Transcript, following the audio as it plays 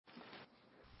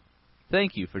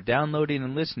Thank you for downloading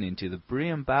and listening to the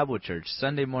Berean Bible Church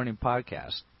Sunday Morning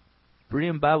Podcast.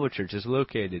 Berean Bible Church is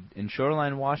located in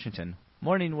Shoreline, Washington,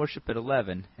 morning worship at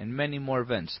 11, and many more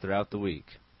events throughout the week.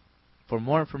 For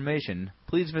more information,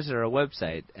 please visit our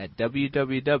website at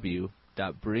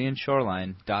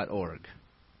www.bereanshoreline.org.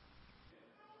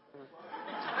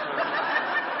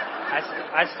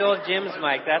 I stole Jim's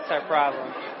mic. That's our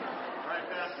problem.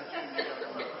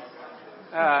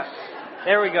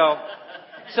 There we go.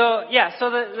 So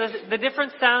the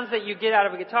different sounds that you get out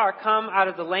of a guitar come out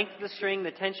of the length of the string.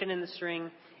 The tension in the string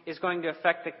is going to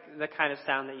affect the kind of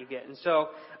sound that you get. And so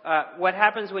what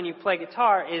happens when you play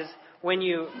guitar is when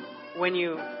you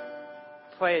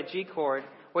play a G chord,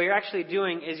 what you're actually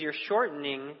doing is you're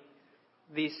shortening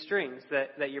these strings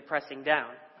that you're pressing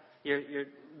down.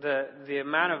 The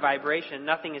amount of vibration,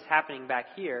 nothing is happening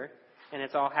back here, and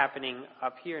it's all happening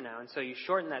up here now. And so you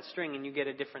shorten that string and you get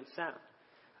a different sound.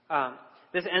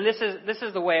 This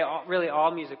is the way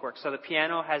all music works. So the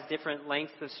piano has different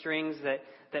lengths of strings that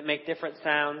make different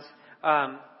sounds.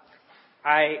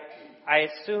 I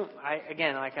assume,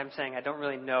 again, like I'm saying, I don't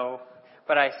really know,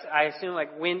 but I assume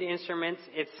like wind instruments,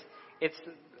 it's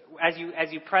as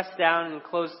you press down and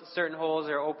close certain holes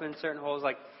or open certain holes,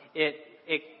 like it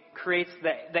creates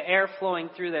the air flowing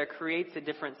through there creates a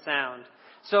different sound.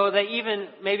 So that even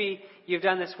maybe you've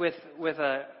done this with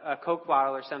a Coke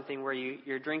bottle or something where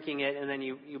you're drinking it and then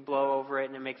you blow over it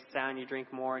and it makes a sound. You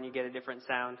drink more and you get a different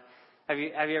sound. Have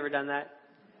you ever done that?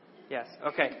 Yes.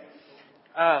 Okay.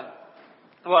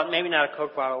 Well, maybe not a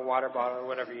Coke bottle, water bottle, or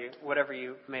whatever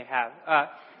you may have.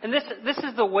 And this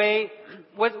is the way.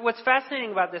 What's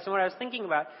fascinating about this and what I was thinking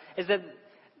about is that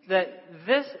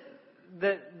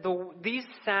these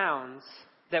sounds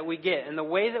that we get and the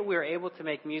way that we're able to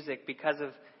make music because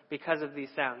of these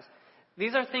sounds.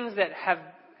 These are things that have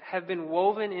been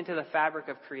woven into the fabric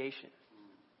of creation.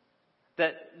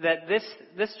 That this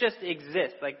just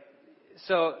exists. Like,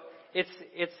 so it's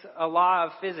a law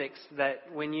of physics that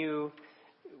when you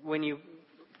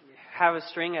have a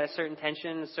string at a certain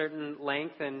tension, a certain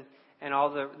length, and all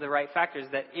the right factors,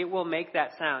 that it will make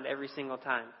that sound every single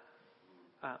time.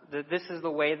 That this is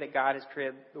the way that God has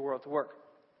created the world to work.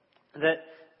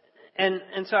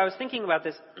 And so I was thinking about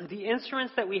this. The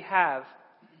instruments that we have,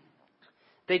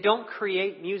 they don't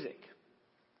create music.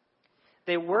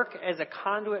 They work as a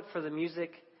conduit for the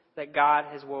music that God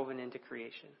has woven into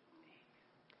creation.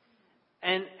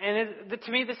 And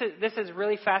to me, this is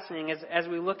really fascinating as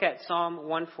we look at Psalm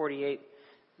 148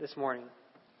 this morning.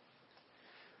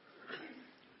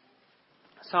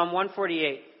 Psalm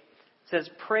 148 says,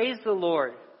 "Praise the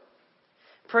Lord.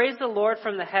 Praise the Lord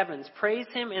from the heavens. Praise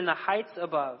Him in the heights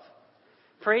above.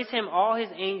 Praise Him, all His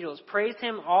angels. Praise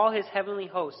Him, all His heavenly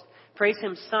hosts. Praise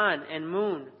Him, sun and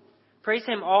moon. Praise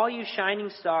Him, all you shining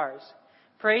stars.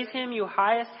 Praise Him, you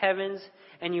highest heavens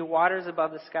and you waters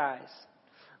above the skies.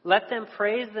 Let them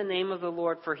praise the name of the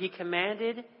Lord, for He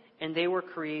commanded and they were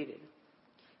created.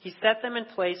 He set them in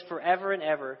place forever and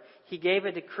ever. He gave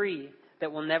a decree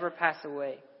that will never pass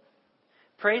away.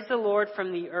 Praise the Lord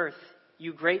from the earth,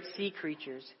 you great sea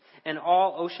creatures and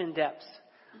all ocean depths.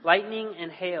 Lightning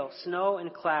and hail, snow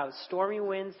and clouds, stormy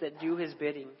winds that do His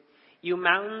bidding. You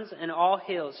mountains and all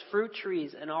hills, fruit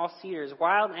trees and all cedars,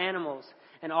 wild animals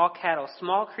and all cattle,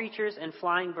 small creatures and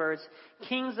flying birds,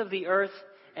 kings of the earth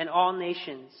and all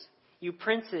nations. You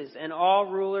princes and all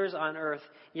rulers on earth,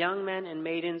 young men and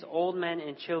maidens, old men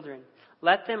and children.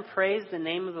 Let them praise the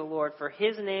name of the Lord, for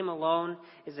His name alone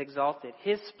is exalted.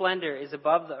 His splendor is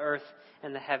above the earth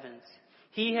and the heavens.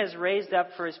 He has raised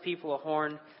up for His people a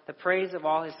horn, the praise of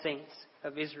all His saints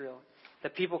of Israel, the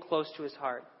people close to His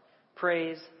heart.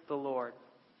 Praise the Lord."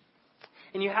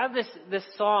 And you have this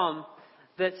psalm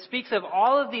that speaks of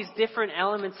all of these different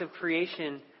elements of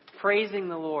creation praising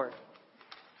the Lord.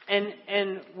 And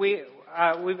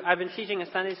I've been teaching a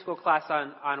Sunday school class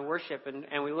on worship,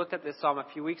 and we looked at this psalm a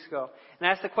few weeks ago. And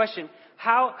I asked the question,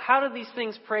 how do these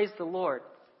things praise the Lord?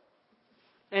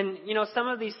 And, some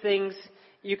of these things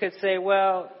you could say,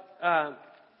 well,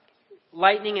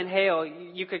 lightning and hail,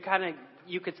 you could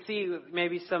see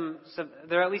maybe some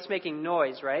they're at least making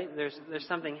noise, right? There's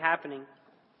something happening.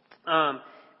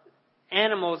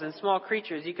 Animals and small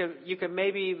creatures, you could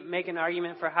maybe make an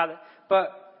argument for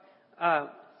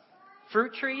but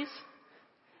fruit trees,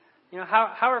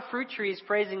 how are fruit trees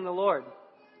praising the Lord?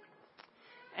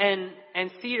 And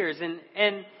cedars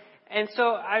and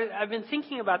so I've been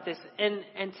thinking about this,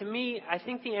 and to me, I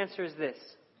think the answer is this: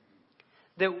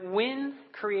 that when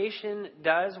creation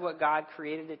does what God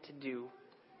created it to do,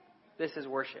 this is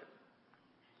worship.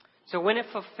 So when it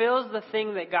fulfills the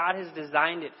thing that God has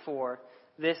designed it for,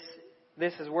 this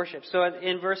is worship. So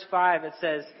in verse 5 it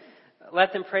says,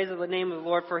 Let them praise the name of the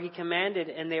Lord, for he commanded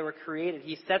and they were created.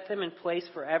 He set them in place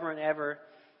forever and ever.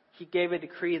 He gave a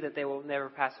decree that they will never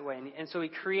pass away. And so he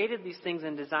created these things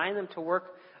and designed them to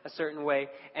work a certain way.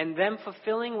 And them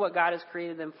fulfilling what God has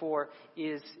created them for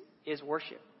is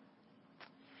worship.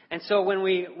 And so when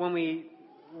we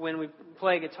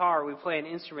play guitar, we play an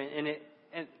instrument,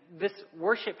 and this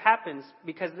worship happens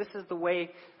because this is the way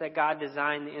that God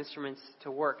designed the instruments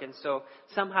to work. And so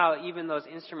somehow even those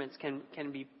instruments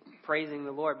can be praising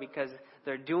the Lord because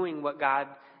they're doing what God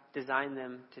designed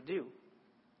them to do.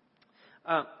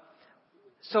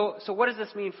 So what does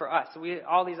this mean for us?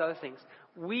 All these other things.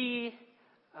 And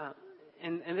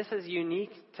this is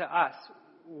unique to us.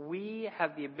 We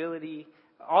have the ability.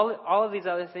 All of these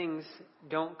other things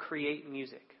don't create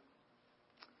music,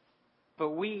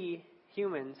 but we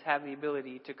humans have the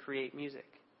ability to create music.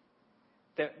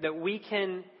 That we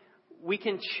can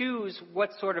choose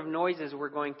what sort of noises we're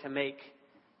going to make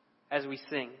as we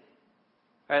sing.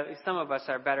 Or at least some of us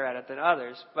are better at it than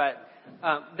others, but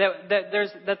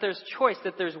that there's choice,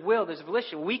 that there's will, there's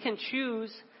volition. We can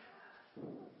choose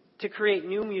to create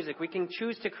new music. We can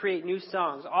choose to create new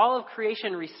songs. All of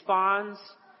creation responds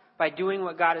by doing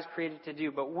what God has created to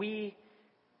do, but we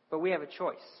have a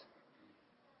choice.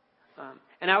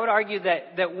 And I would argue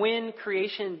that when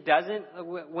creation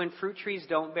when fruit trees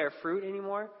don't bear fruit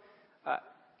anymore,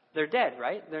 they're dead,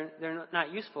 right? They're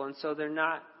not useful, and so they're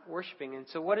not worshiping. And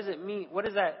so what does it mean? What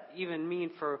does that even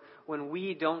mean for when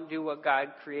we don't do what God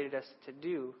created us to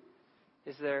do?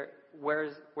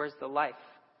 Where's the life?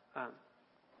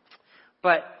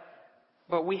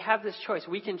 But we have this choice.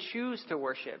 We can choose to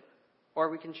worship, or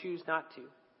we can choose not to.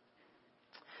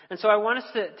 And so I want us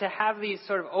to have these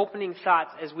sort of opening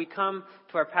thoughts as we come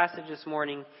to our passage this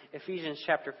morning, Ephesians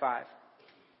chapter 5.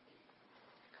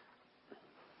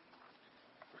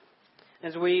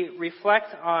 As we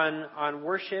reflect on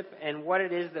worship and what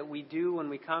it is that we do when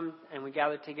we come and we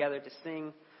gather together to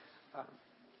sing,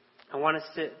 I want us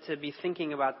to be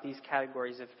thinking about these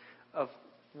categories of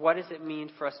what does it mean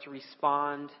for us to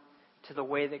respond to the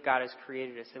way that God has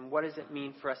created us, and what does it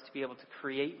mean for us to be able to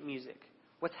create music?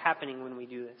 What's happening when we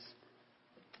do this?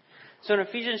 So in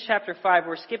Ephesians chapter 5,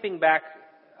 we're skipping back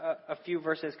a few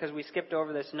verses because we skipped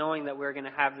over this knowing that we're going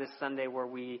to have this Sunday where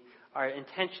we are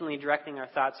intentionally directing our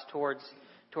thoughts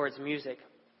towards music.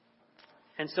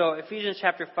 And so Ephesians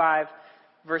chapter 5,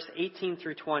 verse 18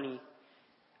 through 20.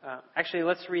 Actually,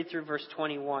 let's read through verse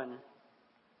 21.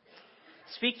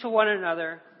 Speak to one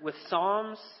another with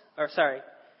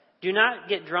do not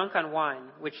get drunk on wine,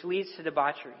 which leads to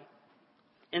debauchery.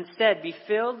 Instead, be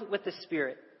filled with the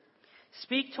Spirit.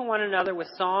 Speak to one another with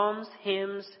psalms,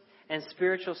 hymns, and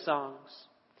spiritual songs.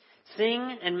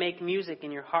 Sing and make music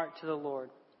in your heart to the Lord.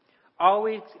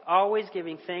 Always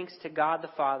giving thanks to God the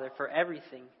Father for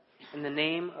everything in the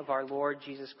name of our Lord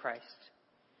Jesus Christ.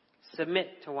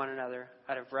 Submit to one another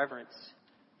out of reverence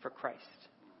for Christ.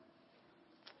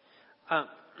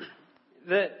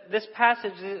 This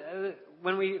passage,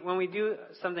 when we do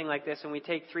something like this and we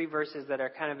take three verses that are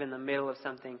kind of in the middle of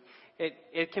something,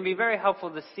 it can be very helpful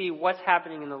to see what's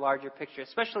happening in the larger picture,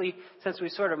 especially since we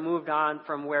sort of moved on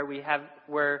from what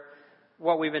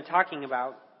we've been talking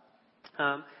about.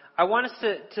 I want us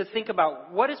to think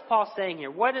about what is Paul saying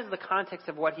here. What is the context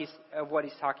of what he's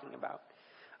talking about?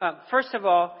 First of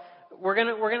all, we're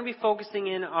gonna be focusing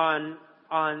in on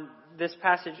this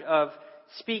passage of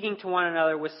speaking to one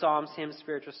another with psalms, hymns,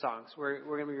 spiritual songs. We're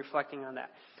going to be reflecting on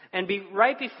that. And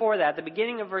right before that, the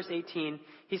beginning of verse 18,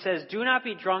 he says, do not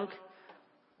be drunk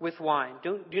with wine.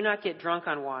 Do not get drunk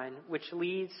on wine, which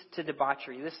leads to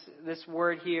debauchery. This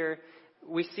word here,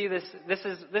 we see this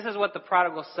is what the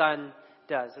prodigal son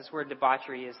does. This word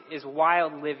debauchery is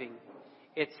wild living.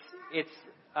 It's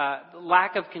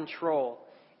lack of control.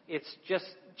 It's just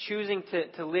choosing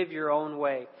to live your own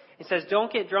way. It says,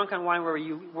 don't get drunk on wine where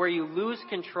you lose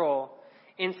control.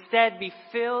 Instead, be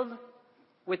filled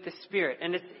with the Spirit.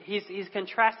 And he's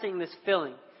contrasting this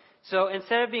filling. So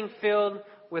instead of being filled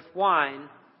with wine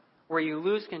where you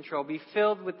lose control, be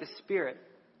filled with the Spirit.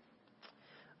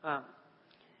 And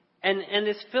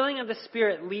this filling of the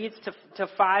Spirit leads to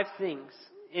five things.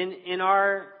 In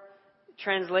our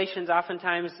translations,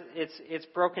 oftentimes it's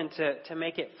broken to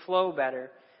make it flow better.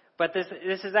 But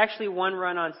this is actually one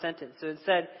run-on sentence. So it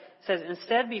says,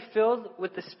 instead be filled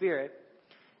with the Spirit,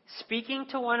 speaking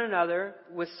to one another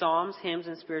with psalms, hymns,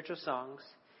 and spiritual songs,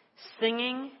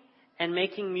 singing and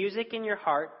making music in your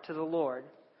heart to the Lord,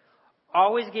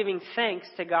 always giving thanks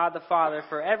to God the Father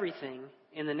for everything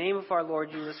in the name of our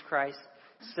Lord Jesus Christ,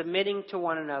 submitting to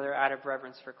one another out of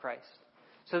reverence for Christ.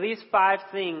 So these five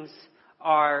things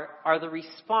are the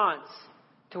response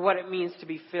to what it means to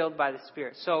be filled by the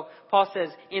Spirit. So Paul says,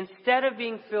 instead of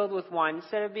being filled with wine,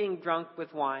 instead of being drunk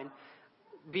with wine,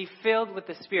 be filled with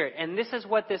the Spirit. And this is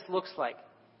what this looks like.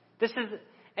 This is,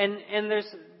 and there's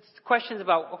questions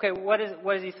about, okay, what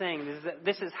is he saying?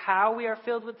 This is how we are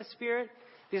filled with the Spirit?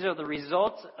 These are the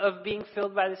results of being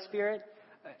filled by the Spirit?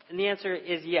 And the answer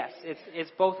is yes.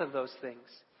 It's both of those things.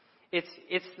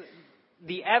 It's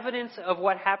the evidence of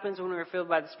what happens when we're filled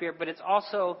by the Spirit, but it's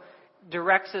also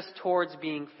directs us towards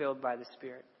being filled by the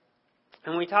Spirit.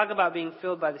 And when we talk about being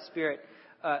filled by the Spirit,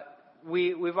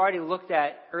 we've already looked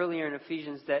at earlier in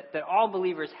Ephesians that all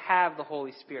believers have the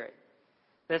Holy Spirit.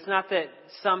 That's not that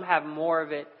some have more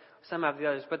of it, some have the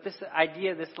others, but this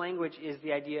idea, this language is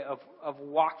the idea of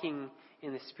walking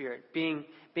in the Spirit, being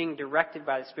directed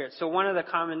by the Spirit. So one of the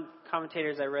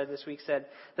commentators I read this week said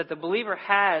that the believer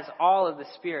has all of the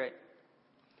Spirit,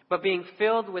 but being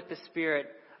filled with the Spirit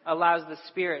allows the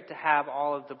Spirit to have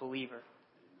all of the believer.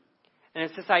 And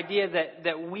it's this idea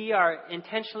that we are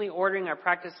intentionally ordering our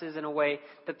practices in a way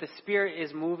that the Spirit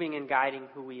is moving and guiding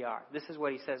who we are. This is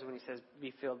what he says when he says,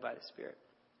 be filled by the Spirit.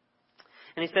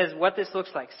 And he says what this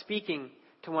looks like: speaking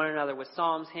to one another with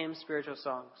psalms, hymns, spiritual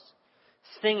songs,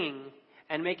 singing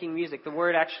and making music. The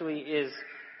word actually is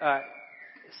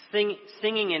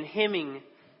singing and hymning,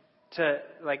 to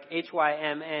like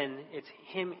Hymn. It's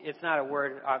hymn. It's not a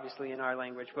word, obviously, in our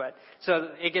language, but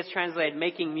so it gets translated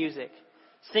making music.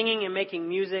 Singing and making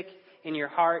music in your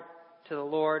heart to the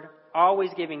Lord,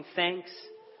 always giving thanks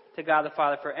to God the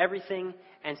Father for everything,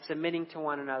 and submitting to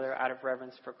one another out of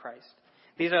reverence for Christ.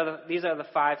 These are the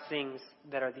 5 things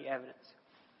that are the evidence.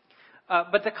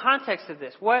 But the context of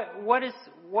this, what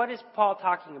is Paul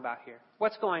talking about here?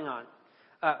 What's going on?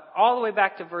 All the way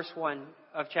back to verse 1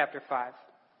 of chapter 5.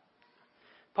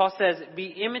 Paul says, be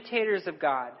imitators of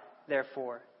God,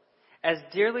 therefore, as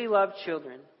dearly loved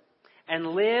children, and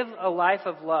live a life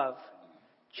of love,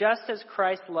 just as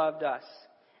Christ loved us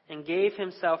and gave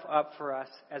himself up for us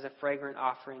as a fragrant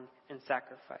offering and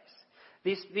sacrifice.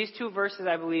 These 2 verses,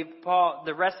 I believe, Paul,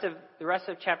 the rest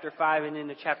of chapter 5 and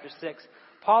into chapter 6,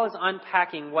 Paul is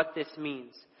unpacking what this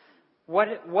means. What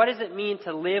does it mean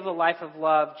to live a life of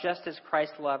love just as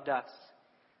Christ loved us?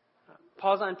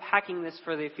 Paul's unpacking this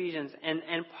for the Ephesians,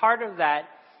 and part of that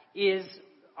is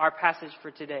our passage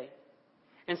for today.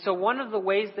 And so one of the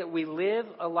ways that we live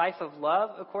a life of love,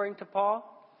 according to Paul,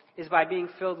 is by being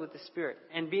filled with the Spirit.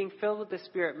 And being filled with the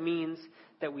Spirit means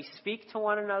that we speak to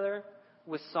one another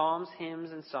with psalms,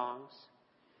 hymns, and songs,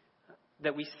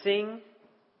 that we sing,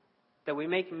 that we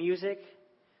make music.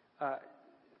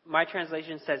 My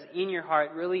translation says in your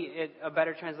heart. Really, a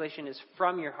better translation is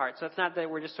from your heart. So it's not that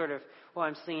we're just sort of, well,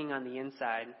 I'm singing on the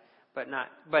inside, but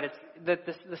it's that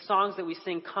the songs that we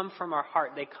sing come from our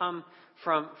heart. They come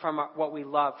from what we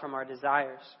love, from our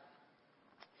desires.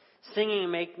 Singing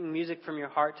and making music from your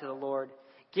heart to the Lord,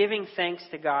 giving thanks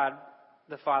to God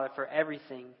the Father for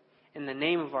everything in the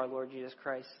name of our Lord Jesus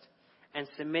Christ, and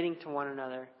submitting to one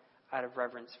another out of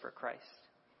reverence for Christ.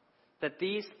 That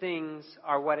these things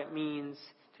are what it means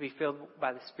to be filled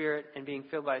by the Spirit, and being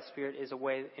filled by the Spirit is a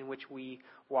way in which we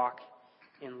walk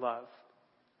in love.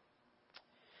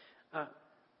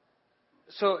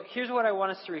 So here's what I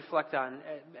want us to reflect on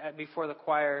before the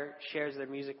choir shares their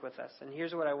music with us. And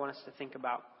here's what I want us to think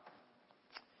about.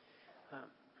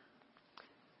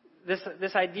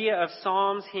 This idea of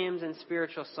psalms, hymns, and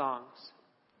spiritual songs.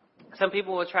 Some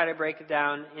people will try to break it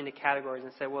down into categories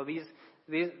and say, well, this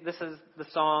is the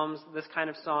psalms, this kind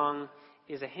of song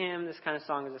is a hymn, this kind of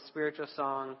song is a spiritual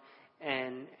song,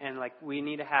 and like we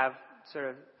need to have sort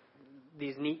of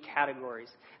these neat categories.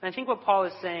 And I think what Paul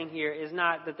is saying here is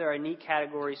not that there are neat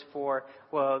categories for,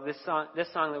 well, this song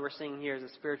that we're singing here is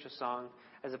a spiritual song,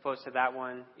 as opposed to that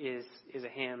one is a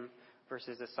hymn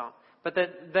versus a song. But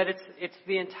that it's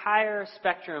the entire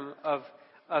spectrum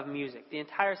of music, the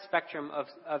entire spectrum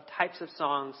of types of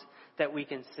songs that we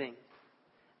can sing.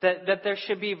 That there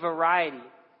should be variety.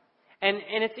 And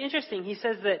it's interesting, he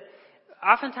says that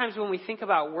oftentimes when we think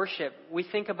about worship, we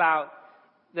think about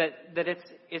that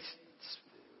it's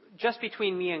just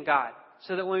between me and God.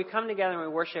 So that when we come together and we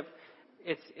worship,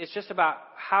 it's just about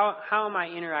how am I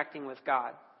interacting with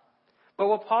God. But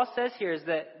what Paul says here is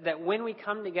that when we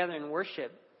come together and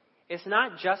worship, it's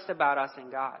not just about us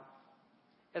and God.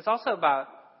 It's also about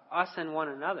us and one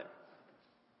another.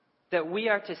 That we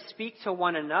are to speak to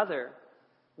one another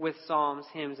with psalms,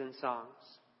 hymns, and songs.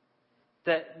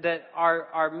 That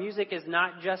our music is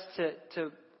not just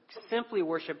to simply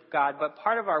worship God, but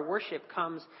part of our worship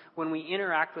comes when we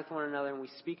interact with one another and we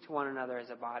speak to one another as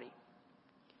a body.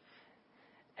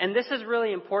 And this is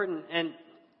really important, and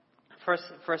for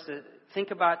us to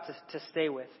think about to stay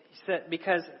with. He said,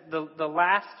 because the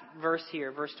last verse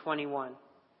here, verse 21,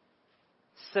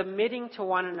 submitting to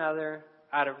one another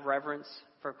out of reverence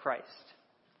for Christ.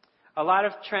 A lot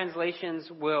of translations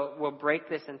will break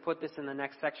this and put this in the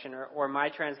next section, or my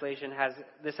translation has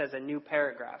this as a new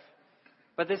paragraph.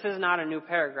 But this is not a new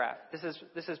paragraph. This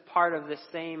is part of the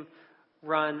same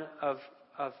run of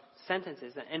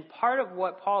sentences. And part of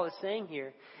what Paul is saying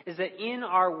here is that in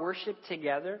our worship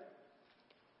together,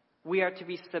 we are to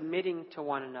be submitting to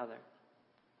one another.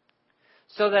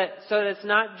 So that it's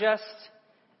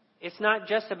not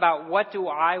just about what do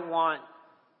I want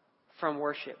from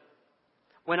worship.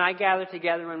 When I gather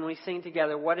together, when we sing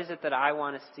together, what is it that I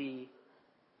want to see?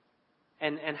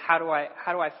 And how do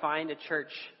I find a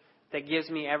church that gives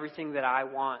me everything that I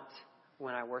want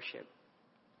when I worship?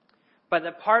 But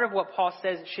the part of what Paul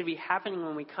says should be happening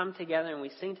when we come together and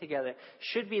we sing together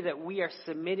should be that we are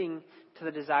submitting to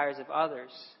the desires of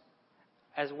others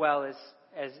as well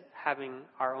as having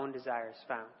our own desires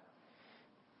found.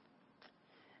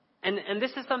 And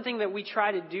this is something that we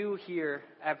try to do here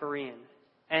at Berean.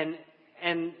 And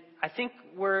I think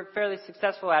we're fairly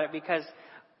successful at it because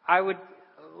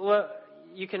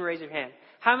you can raise your hand.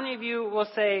 How many of you will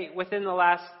say within the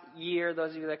last year,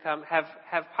 those of you that come, have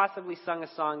possibly sung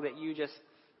a song that you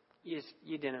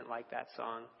didn't like that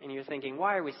song, and you're thinking,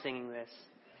 why are we singing this?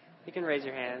 You can raise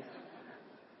your hand.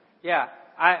 Yeah,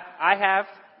 I have,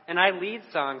 and I lead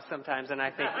songs sometimes, and I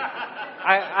think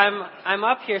I'm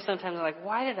up here sometimes. I'm like,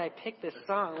 why did I pick this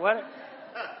song? What?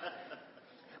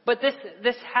 But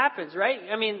this happens, right?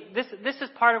 I mean, this is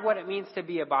part of what it means to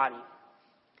be a body.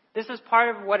 This is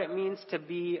part of what it means to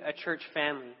be a church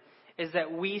family, is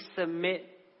that we submit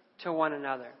to one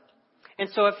another. And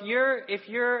so if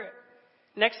you're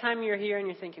next time you're here and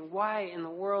you're thinking, why in the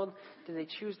world did they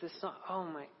choose this song? Oh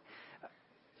my.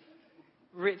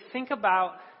 Think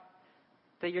about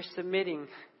that you're submitting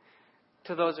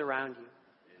to those around you.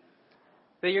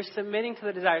 That you're submitting to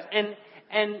the desires. And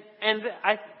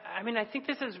I think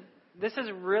this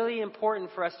is really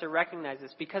important for us to recognize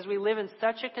this, because we live in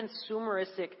such a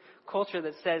consumeristic culture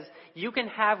that says you can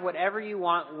have whatever you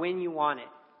want when you want it.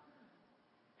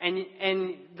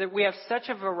 And that we have such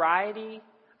a variety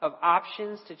of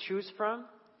options to choose from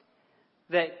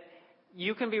that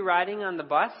you can be riding on the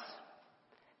bus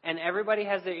and everybody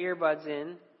has their earbuds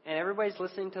in and everybody's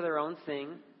listening to their own thing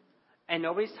and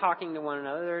nobody's talking to one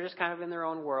another. They're just kind of in their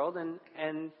own world,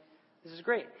 and this is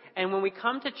great. And when we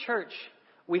come to church,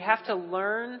 we have to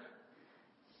learn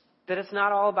that it's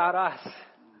not all about us.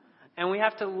 And we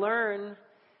have to learn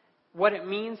what it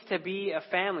means to be a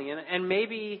family. And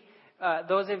maybe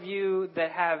those of you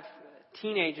that have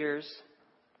teenagers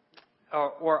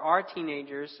or are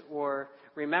teenagers or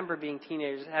remember being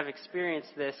teenagers have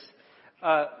experienced this,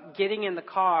 getting in the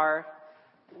car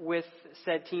with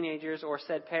said teenagers or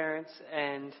said parents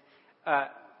and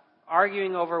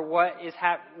arguing over what is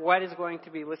going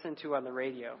to be listened to on the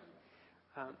radio.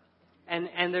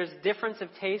 And there's difference of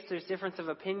taste, there's difference of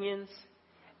opinions,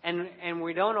 and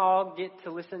we don't all get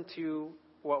to listen to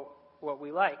what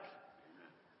we like.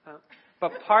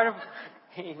 But part of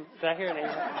did I hear an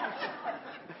amen?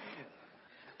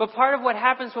 But part of what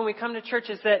happens when we come to church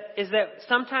is that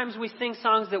sometimes we sing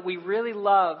songs that we really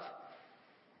love,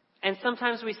 and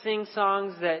sometimes we sing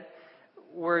songs that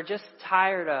we're just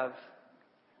tired of,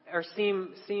 or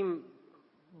seem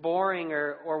boring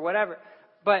or whatever.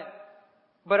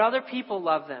 But other people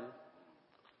love them.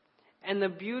 And the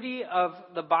beauty of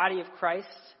the body of Christ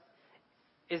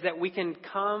is that we can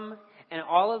come, and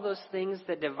all of those things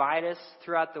that divide us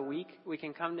throughout the week, we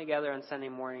can come together on Sunday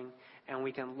morning and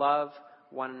we can love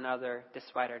one another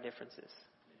despite our differences.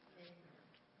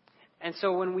 And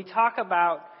so when we talk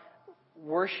about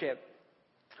worship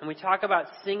and we talk about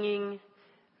singing,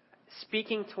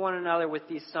 speaking to one another with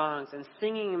these songs and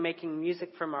singing and making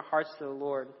music from our hearts to the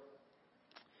Lord,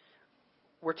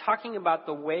 we're talking about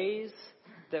the ways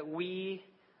that we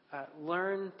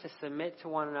learn to submit to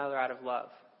one another out of love.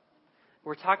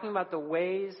 We're talking about the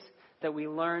ways that we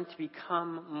learn to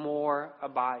become more a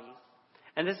body.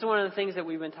 And this is one of the things that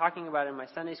we've been talking about in my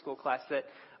Sunday school class, that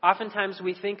oftentimes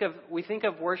we think of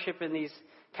worship in these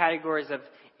categories of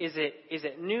is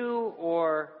it new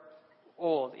or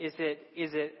old? Is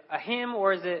it a hymn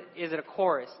or is it a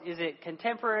chorus? Is it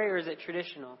contemporary or is it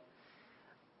traditional?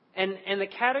 And the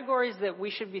categories that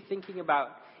we should be thinking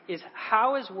about is,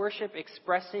 how is worship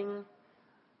expressing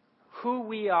who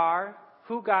we are,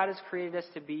 who God has created us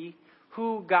to be,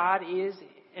 who God is,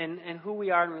 and who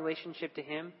we are in relationship to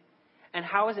Him, and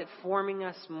how is it forming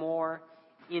us more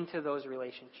into those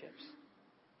relationships?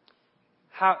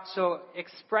 So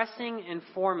expressing and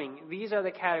forming, these are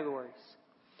the categories.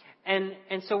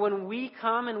 And so when we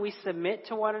come and we submit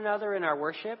to one another in our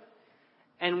worship,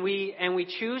 and we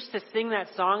choose to sing that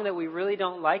song that we really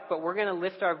don't like, but we're going to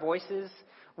lift our voices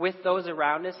with those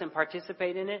around us and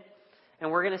participate in it,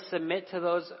 and we're going to submit to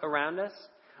those around us,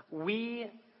 we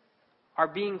are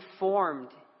being formed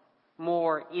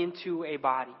more into a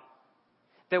body.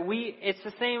 It's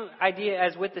the same idea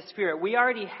as with the Spirit. We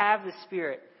already have the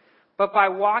Spirit, but by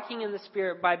walking in the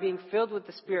Spirit, by being filled with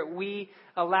the Spirit, we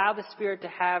allow the Spirit to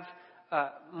have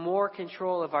more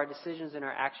control of our decisions and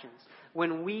our actions.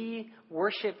 When we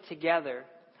worship together,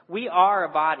 we are a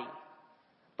body.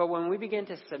 But when we begin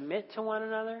to submit to one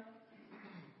another,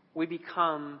 we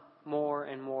become more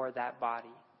and more that body.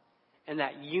 And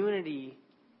that unity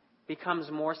becomes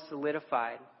more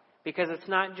solidified. Because it's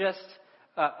not just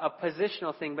a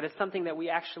positional thing, but it's something that we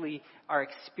actually are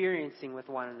experiencing with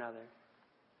one another.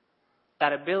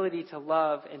 That ability to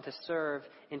love and to serve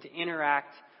and to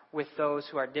interact with those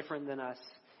who are different than us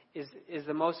is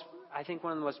the most, I think,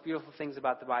 one of the most beautiful things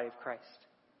about the body of Christ.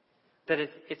 That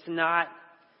it's not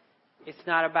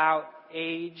about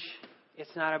age,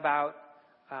 it's not about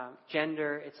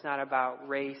gender, it's not about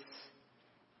race.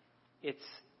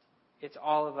 It's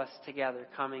all of us together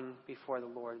coming before the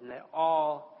Lord, and that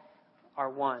all are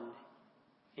one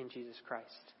in Jesus Christ.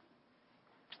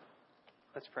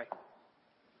 Let's pray.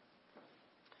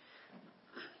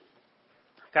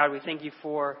 God, we thank you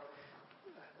for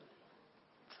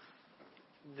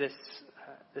this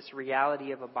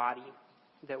reality of a body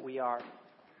that we are.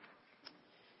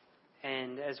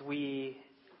 And as we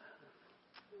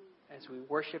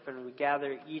worship and we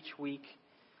gather each week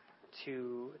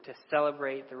to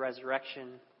celebrate the resurrection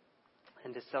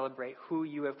and to celebrate who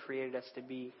you have created us to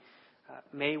be,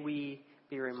 may we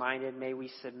be reminded, may we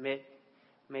submit,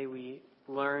 may we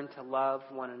learn to love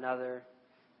one another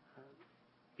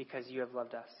because you have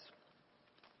loved us.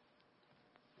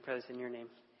 I pray this in your name.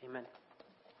 Amen.